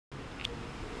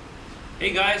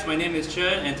Hey guys, my name is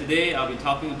Chen and today I'll be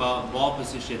talking about ball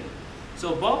position.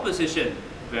 So ball position,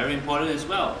 very important as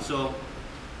well. So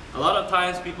a lot of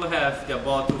times people have their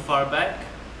ball too far back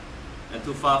and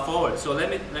too far forward. So let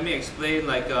me explain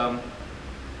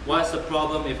what's the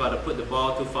problem if I put the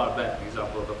ball too far back. For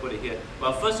example, if I put it here.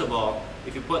 Well, first of all,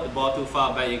 if you put the ball too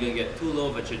far back, you're going to get too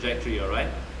low of a trajectory, alright?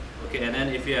 Okay, and then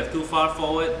if you have too far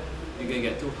forward, you're going to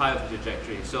get too high of a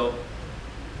trajectory. So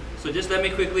just let me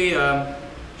quickly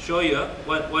show you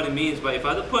what it means. But if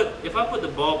I put the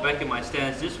ball back in my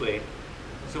stance this way,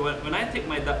 so when I take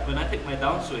my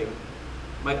downswing,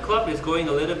 my club is going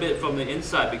a little bit from the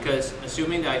inside, because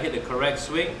assuming that I hit the correct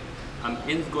swing, I'm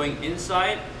going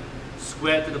inside,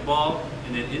 square to the ball,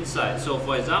 and then inside. So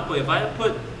for example, if I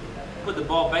put the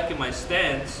ball back in my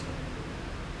stance,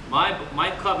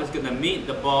 my club is going to meet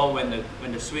the ball when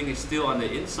the swing is still on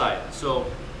the inside. So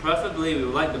preferably we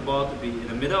would like the ball to be in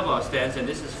the middle of our stance, and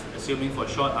this is assuming for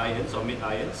short irons or mid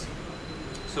irons.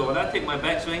 So when I take my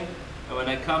backswing and when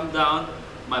I come down,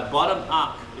 my bottom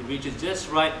arc, it reaches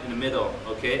just right in the middle,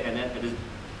 okay,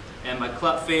 and my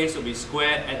club face will be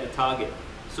square at the target.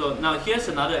 So now here's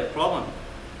another problem.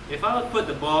 If I would put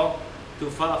the ball too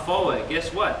far forward,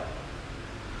 guess what?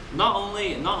 Not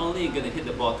only you're going to hit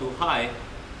the ball too high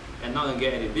and not going to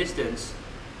get any distance,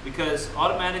 because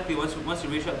automatically once you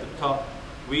reach up to the top,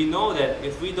 we know that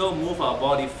if we don't move our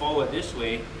body forward this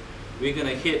way, we're going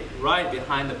to hit right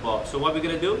behind the ball. So what we're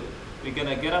going to do, we're going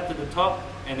to get up to the top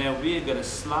and then we're going to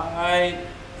slide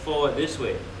forward this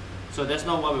way. So that's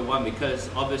not what we want, because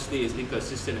obviously it's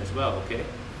inconsistent as well, okay?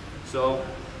 So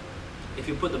if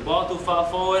you put the ball too far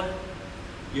forward,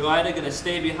 you're either going to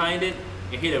stay behind it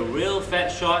and hit a real fat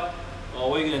shot, or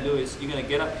what you're going to do is you're going to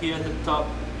get up here to the top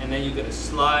and then you're going to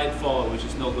slide forward, which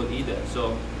is no good either.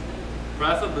 So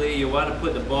preferably you want to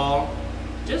put the ball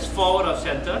just forward of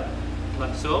center,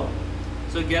 like so.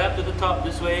 So get up to the top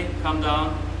this way, come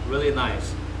down, really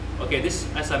nice. Okay,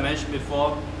 this, as I mentioned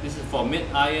before, this is for mid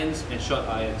irons and short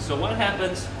irons. So what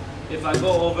happens if I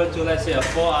go over to, let's say, a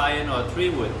 4 iron or a 3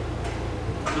 wood?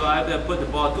 So I have to put the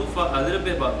ball too far, a little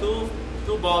bit, about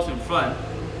two balls in front,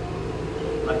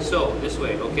 like so, this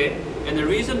way, okay? And the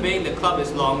reason being, the club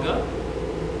is longer.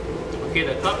 Okay,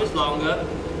 the club is longer.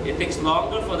 It takes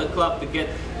longer for the club to get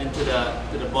into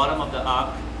the bottom of the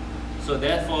arc. So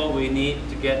therefore, we need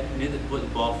to put the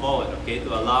ball forward, okay,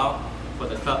 to allow for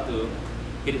the club to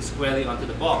hit it squarely onto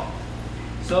the ball.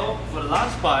 So for the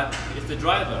last part is the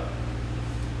driver.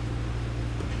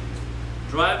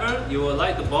 Driver, you will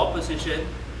like the ball position.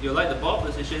 You like the ball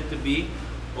position to be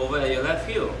over at your left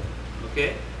heel,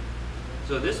 okay?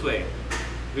 So this way.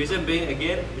 Reason being,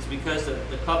 again, is because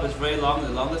the club is very long, the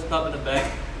longest club in the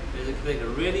back. It will take a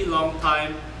really long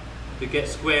time to get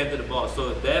square into the ball.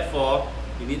 So therefore,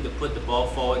 you need to put the ball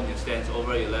forward in your stance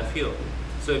over your left heel.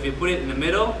 So if you put it in the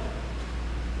middle,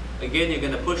 again, you're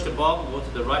going to push the ball, go to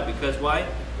the right, because why?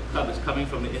 The club is coming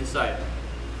from the inside.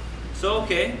 So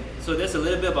okay, so that's a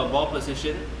little bit about ball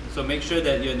position. So make sure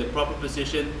that you're in the proper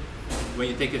position when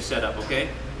you take your setup, okay?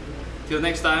 Till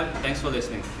next time, thanks for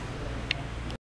listening.